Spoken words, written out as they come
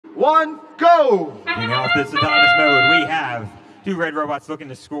1, go! Kicking off this autonomous mode, we have 2 red robots looking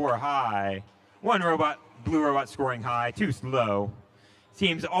to score high. 1 blue robot scoring high, 2 low.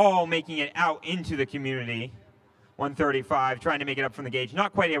 Teams all making it out into the community. 135 trying to make it up from the gauge,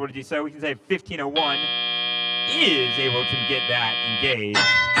 not quite able to do so. We can say 1501 is able to get that engaged.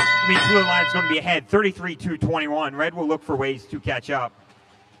 I mean, blue line is going to be ahead 33-21. Red will look for ways to catch up.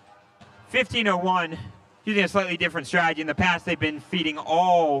 1501 using a slightly different strategy. In the past, they've been feeding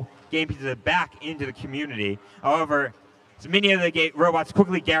all game pieces back into the community. However, as many of the robots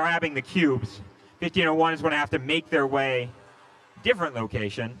quickly grabbing the cubes, 1501 is going to have to make their way different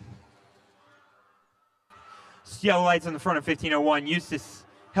location. Yellow lights on the front of 1501 used to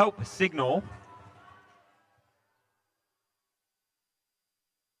help signal.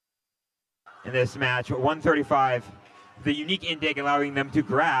 In this match, 135, the unique intake allowing them to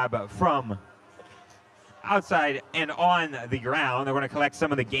grab from outside and on the ground. They're going to collect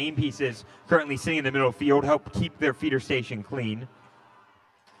some of the game pieces currently sitting in the middle field, help keep their feeder station clean.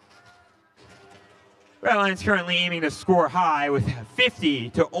 Red Lions currently aiming to score high with 50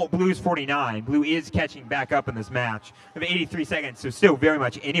 to Blue's 49. Blue is catching back up in this match. We have 83 seconds, so still very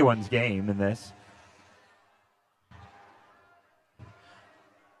much anyone's game in this.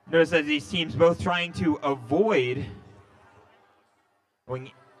 Notice that these teams both trying to avoid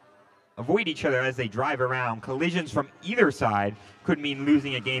each other as they drive around. Collisions from either side could mean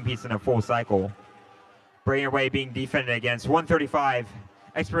losing a game piece in a full cycle. Breakaway being defended against. 135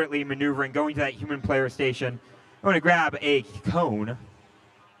 expertly maneuvering, going to that human player station. I'm going to grab a cone.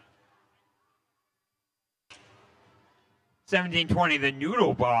 1720, the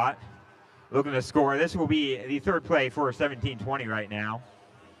Noodle Bot looking to score. This will be the third play for 1720 right now.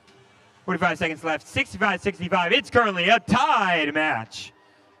 45 seconds left, 65-65. It's currently a tied match.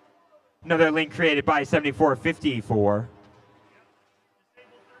 Another link created by 7454.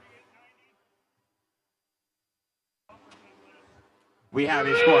 We have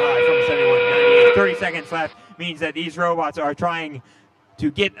a score high from 71-98. 30 seconds left means that these robots are trying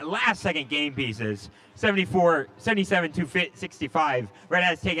to get last-second game pieces. 77-65. Red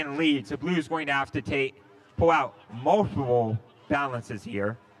has taken the lead, so Blue's going to have to pull out multiple balances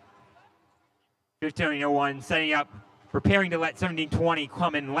here. 1501 setting up, preparing to let 1720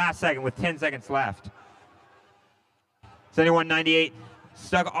 come in last second with 10 seconds left. 71-98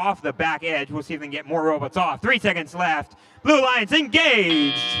 stuck off the back edge. We'll see if they can get more robots off. 3 seconds left. Blue Lions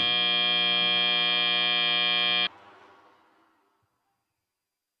engaged.